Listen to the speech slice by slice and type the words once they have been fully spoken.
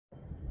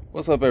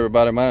What's up,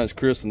 everybody? My name is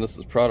Chris and this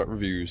is Product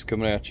Reviews,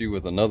 coming at you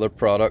with another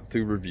product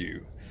to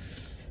review.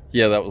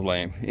 Yeah, that was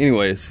lame.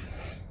 Anyways,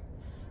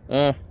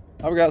 I've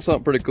got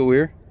something pretty cool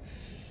here.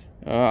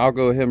 I'll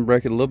go ahead and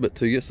break it a little bit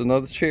to you. It's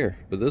another chair,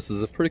 but this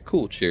is a pretty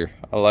cool chair.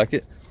 I like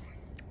it,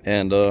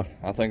 and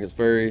I think it's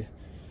very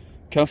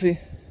comfy.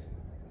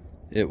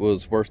 It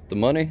was worth the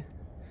money,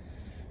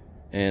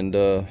 and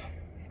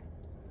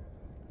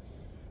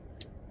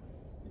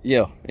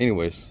yeah,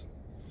 anyways,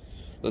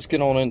 let's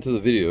get on into the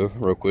video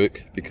real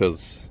quick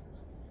because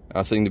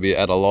I seem to be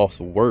at a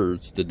loss of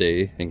words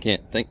today and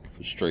can't think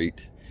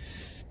straight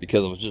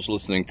because I was just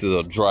listening to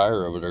the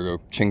dryer over there go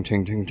ching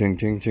ching ching ching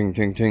ching ching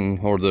ching ching,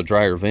 or the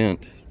dryer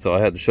vent, so I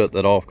had to shut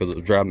that off because it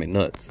was driving me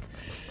nuts.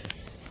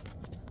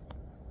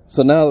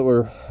 So now that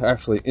we're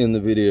actually in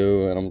the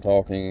video and I'm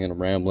talking and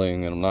I'm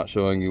rambling and I'm not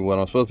showing you what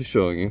I'm supposed to be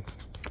showing you,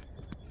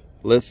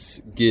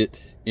 let's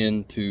get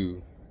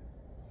into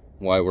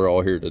why we're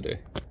all here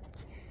today.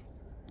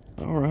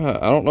 Alright,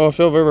 I don't know if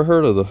y'all have ever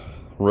heard of the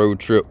Road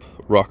Trip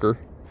Rocker.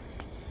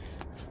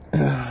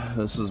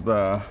 This is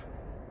by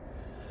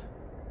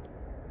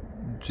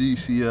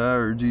GCI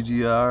or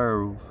GGI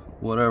or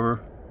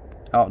whatever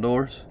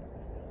Outdoors.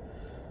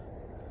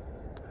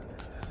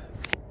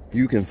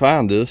 You can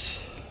find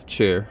this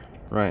chair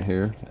right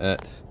here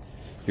at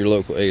your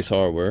local Ace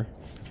Hardware.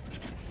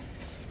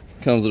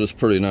 Comes with this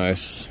pretty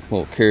nice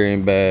little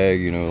carrying bag,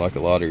 you know, like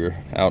a lot of your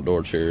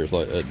outdoor chairs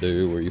like that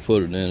do, where you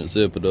put it in and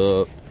zip it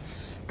up.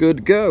 Good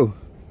to go.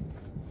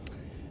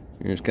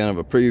 Here's kind of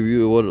a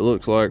preview of what it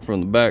looks like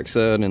from the back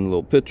side in the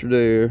little picture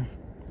there.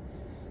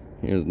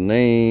 Here's the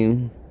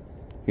name.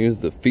 Here's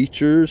the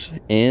features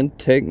and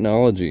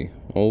technology.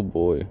 Oh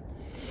boy.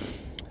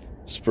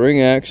 Spring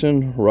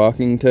action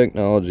rocking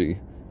technology.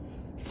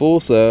 Full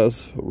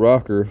size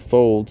rocker,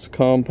 folds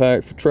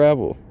compact for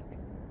travel.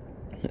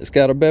 It's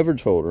got a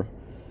beverage holder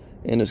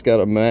and it's got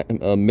a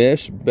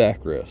mesh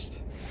backrest.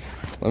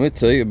 Let me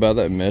tell you about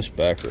that mesh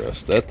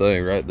backrest. That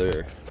thing right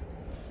there,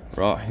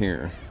 right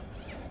here,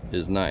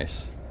 is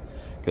nice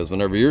because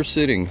whenever you're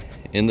sitting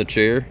in the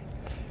chair,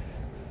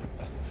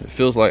 it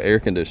feels like air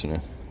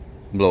conditioning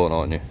blowing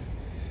on you.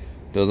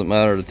 Doesn't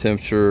matter the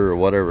temperature or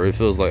whatever, it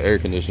feels like air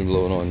conditioning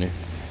blowing on you.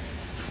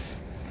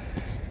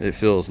 It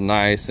feels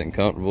nice and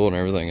comfortable and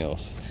everything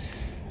else.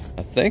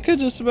 I think I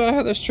just about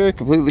had this chair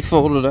completely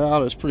folded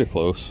out. It's pretty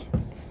close.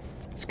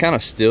 It's kind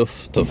of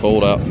stiff to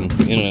fold out and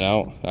in and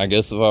out. I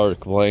guess if I were to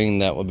complain,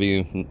 that would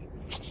be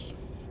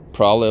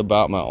probably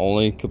about my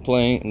only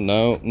complaint.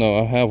 No,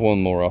 I have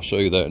one more. I'll show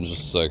you that in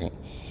just a second.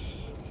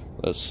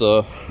 Let's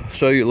show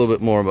you a little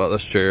bit more about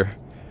this chair.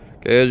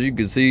 Okay, as you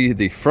can see,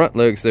 the front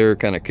legs there are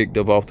kind of kicked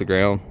up off the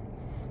ground.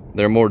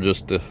 They're more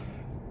just to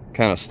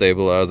kind of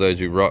stabilize as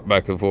you rock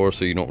back and forth,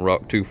 so you don't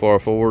rock too far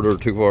forward or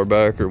too far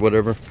back or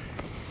whatever.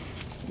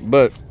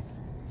 But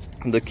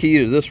the key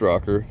to this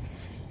rocker,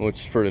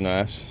 which is pretty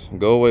nice,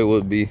 go away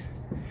would be,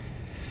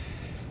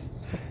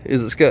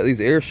 is it's got these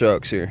air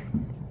shocks here.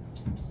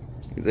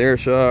 These air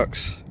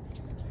shocks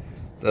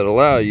that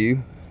allow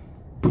you,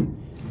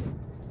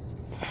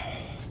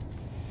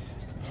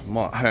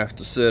 might have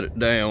to set it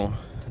down.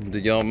 Do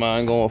y'all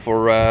mind going for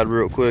a ride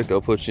real quick?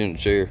 I'll put you in the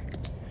chair.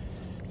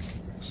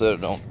 Set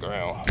it on the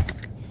ground.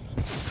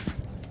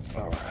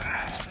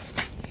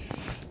 Alright.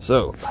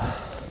 So,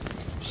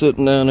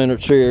 sitting down in a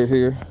chair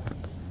here.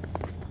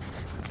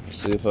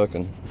 See if I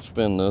can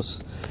spin this.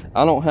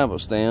 I don't have a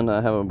stand.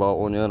 I haven't bought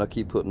one yet. I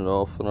keep putting it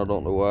off and I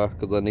don't know why,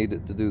 because I need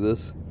it to do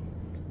this.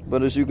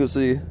 But as you can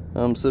see,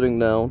 I'm sitting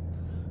down.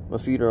 My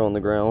feet are on the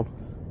ground.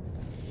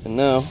 And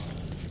now,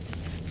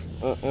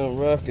 I'm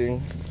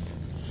rocking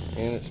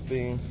and it's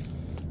being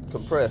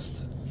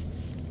compressed.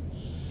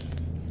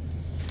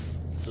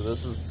 So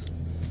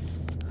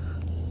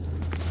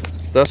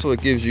that's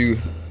what gives you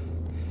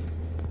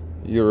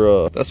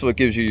your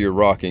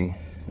rocking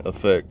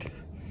effect.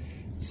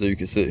 So you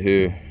can sit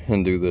here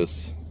and do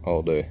this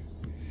all day.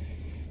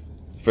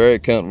 Very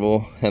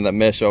comfortable, and that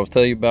mesh I was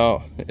telling you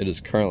about, it is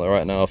currently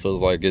right now, it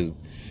feels like it's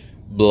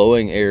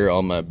blowing air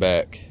on my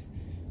back.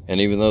 And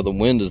even though the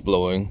wind is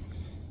blowing,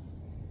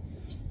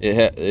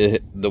 the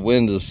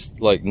wind is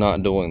like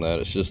not doing that.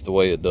 It's just the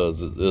way it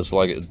does. It's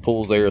like it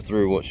pulls air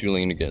through once you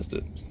lean against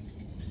it.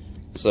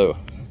 So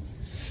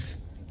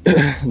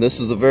this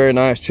is a very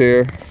nice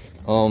chair.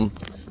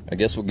 I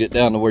guess we'll get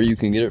down to where you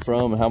can get it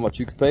from and how much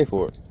you can pay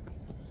for it.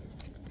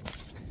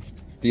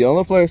 The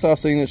only place I've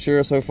seen this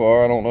chair so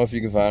far, I don't know if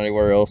you can find it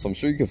anywhere else. I'm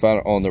sure you can find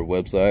it on their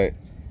website.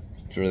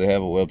 I'm sure they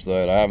have a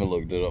website. I haven't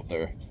looked it up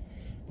there.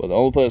 But the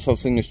only place I've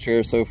seen this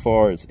chair so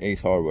far is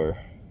Ace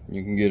Hardware.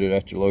 You can get it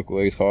at your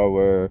local Ace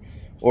Hardware,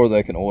 or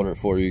they can order it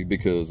for you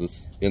because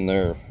it's in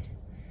their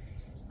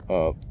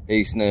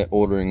AceNet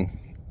ordering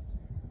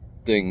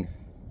thing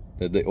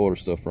that they order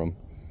stuff from.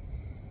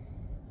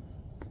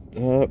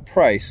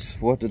 Price,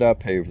 what did I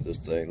pay for this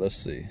thing? Let's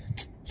see.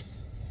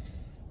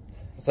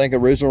 I think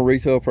original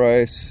retail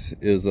price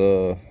is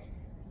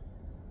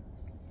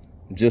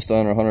just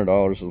under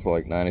 $100. It's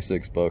like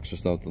 96 bucks or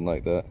something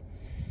like that.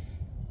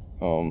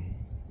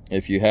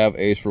 If you have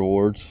Ace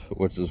Rewards,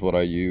 which is what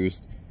I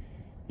used,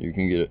 you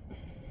can get it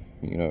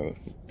you know,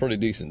 pretty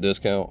decent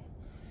discount.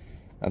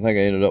 I think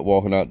I ended up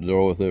walking out the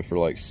door with it for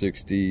like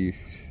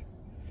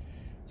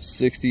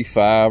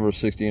 65 or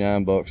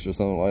 69 bucks or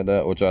something like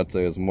that, which I'd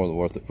say is more than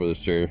worth it for this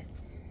chair.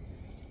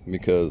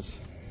 Because,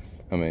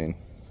 I mean,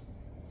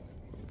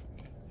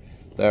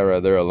 that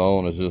right there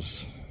alone is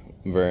just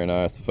very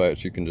nice. The fact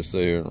that you can just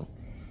sit here and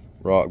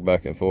rock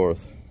back and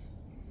forth.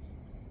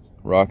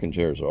 Rocking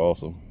chairs are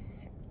awesome.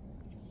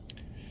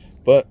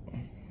 But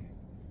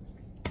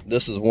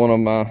this is one of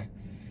my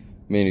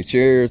mini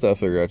chairs. I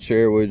figured I'd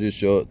share with you,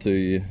 show it to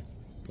you,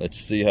 let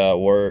you see how it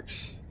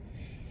works.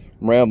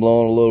 I'm rambling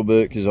on a little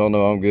bit because y'all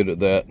know I'm good at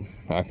that.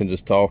 I can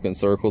just talk in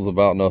circles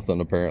about nothing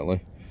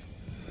apparently.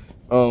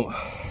 And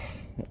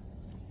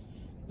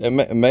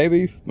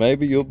maybe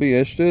you'll be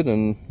interested,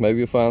 and maybe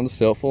you'll find this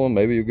helpful, and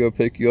maybe you'll go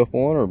pick you up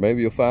one, or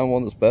maybe you'll find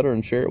one that's better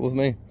and share it with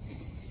me.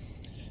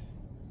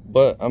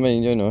 But I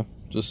mean, you know,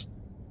 just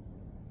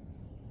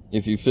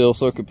if you feel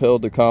so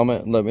compelled to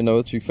comment and let me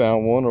know that you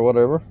found one or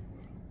whatever,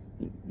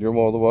 you're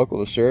more than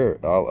welcome to share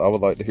it. I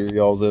would like to hear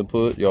y'all's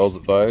input, y'all's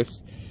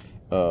advice.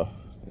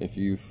 If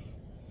you've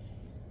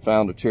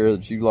found a chair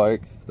that you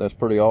like, that's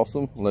pretty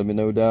awesome. Let me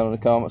know down in the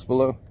comments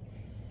below.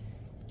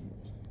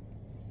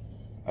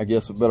 I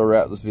guess we better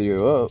wrap this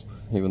video up,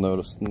 even though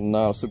it's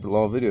not a super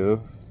long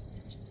video,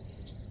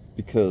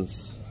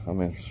 because I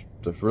mean,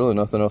 there's really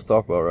nothing else to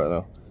talk about right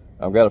now.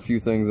 I've got a few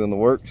things in the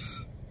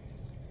works.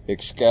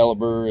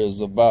 Excalibur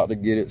is about to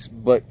get its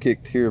butt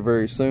kicked here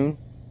very soon.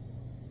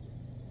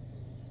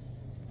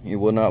 You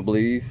would not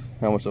believe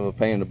how much of a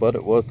pain in the butt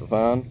it was to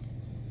find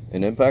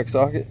an impact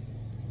socket,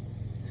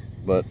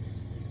 but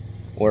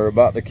we're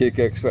about to kick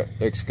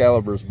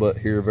Excalibur's butt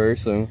here very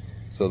soon,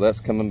 so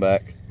that's coming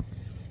back.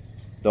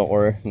 Don't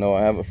worry, no,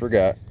 I haven't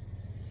forgot.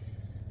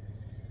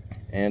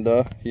 And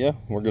yeah,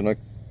 we're gonna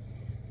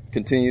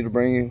continue to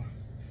bring you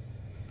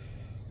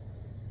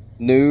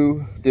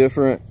new,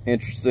 different,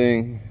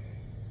 interesting,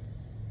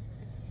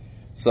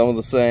 some of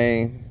the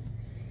same,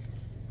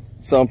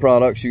 some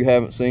products you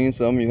haven't seen,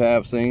 some you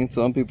have seen.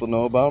 Some people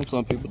know about them,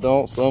 some people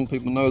don't. Some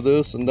people know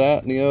this and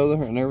that and the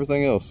other and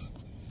everything else.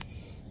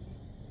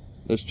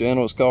 This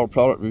channel is called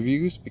Product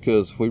Reviews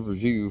because we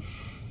review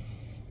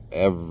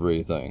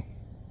everything.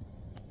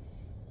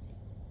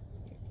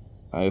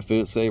 If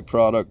it's a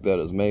product that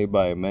is made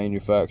by a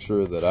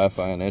manufacturer that I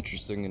find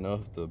interesting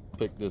enough to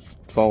pick this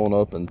phone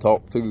up and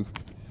talk to,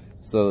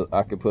 so that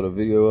I could put a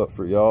video up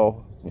for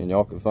y'all and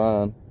y'all can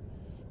find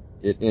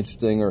it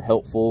interesting or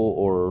helpful,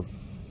 or,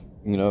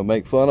 you know,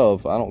 make fun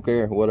of, I don't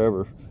care,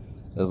 whatever.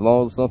 As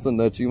long as it's something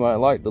that you might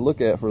like to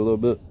look at for a little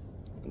bit.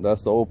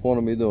 That's the whole point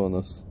of me doing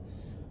this.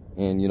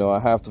 And, you know, I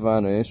have to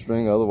find it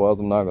interesting, otherwise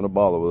I'm not going to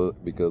bother with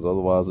it, because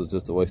otherwise it's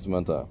just a waste of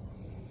my time.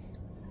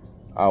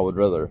 I would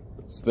rather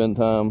spend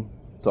time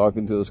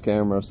talking to this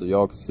camera so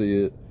y'all can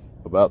see it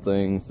about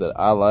things that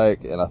I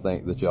like and I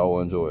think that y'all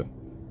will enjoy.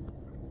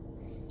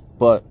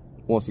 But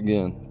once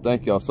again,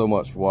 thank y'all so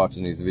much for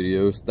watching these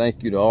videos.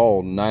 Thank you to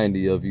all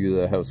 90 of you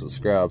that have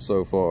subscribed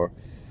so far.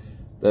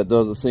 That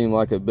doesn't seem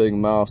like a big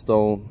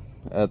milestone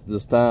at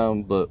this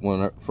time, but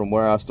from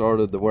where I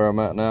started to where I'm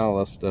at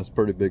now, that's a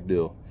pretty big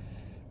deal.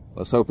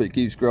 Let's hope it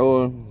keeps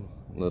growing.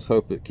 Let's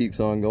hope it keeps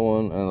on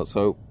going, and let's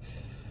hope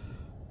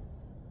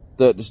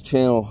that this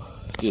channel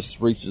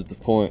just reaches the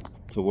point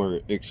to where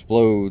it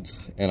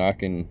explodes and I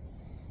can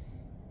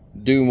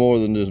do more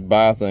than just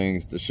buy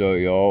things to show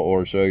y'all,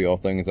 or show y'all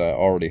things I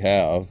already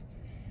have.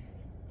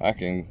 I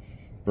can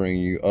bring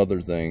you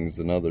other things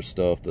and other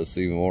stuff that's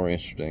even more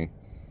interesting.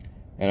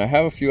 And I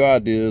have a few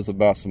ideas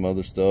about some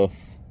other stuff.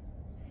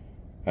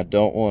 I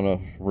don't want to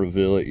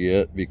reveal it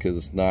yet because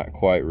it's not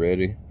quite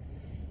ready.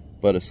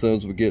 But as soon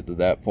as we get to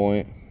that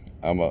point,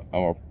 I'm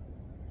gonna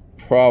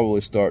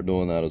probably start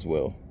doing that as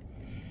well.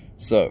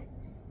 So,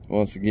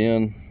 once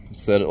again,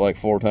 said it like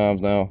 4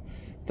 times now.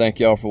 Thank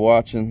y'all for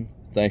watching.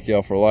 Thank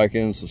y'all for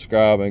liking,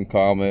 subscribing,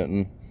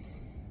 commenting.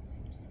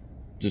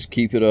 Just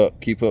keep it up.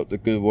 Keep up the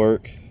good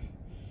work.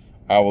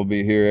 I will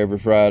be here every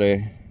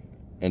Friday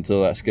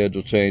until that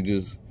schedule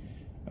changes.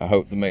 I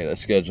hope to make that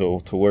schedule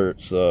to where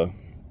it's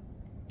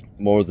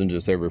more than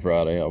just every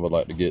Friday. I would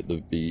like to get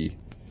to be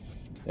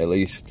at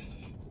least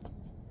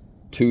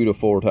 2 to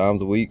 4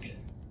 times a week.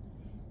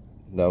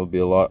 That would be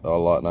a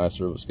lot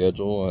nicer of a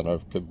schedule, and I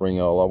could bring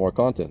y'all a lot more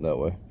content that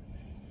way.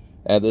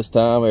 At this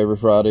time, every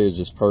Friday is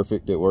just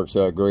perfect. It works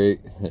out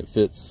great. It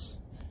fits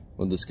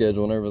with the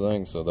schedule and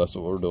everything, so that's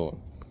what we're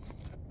doing.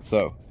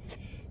 So,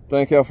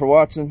 thank y'all for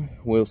watching.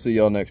 We'll see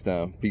y'all next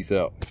time. Peace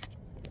out.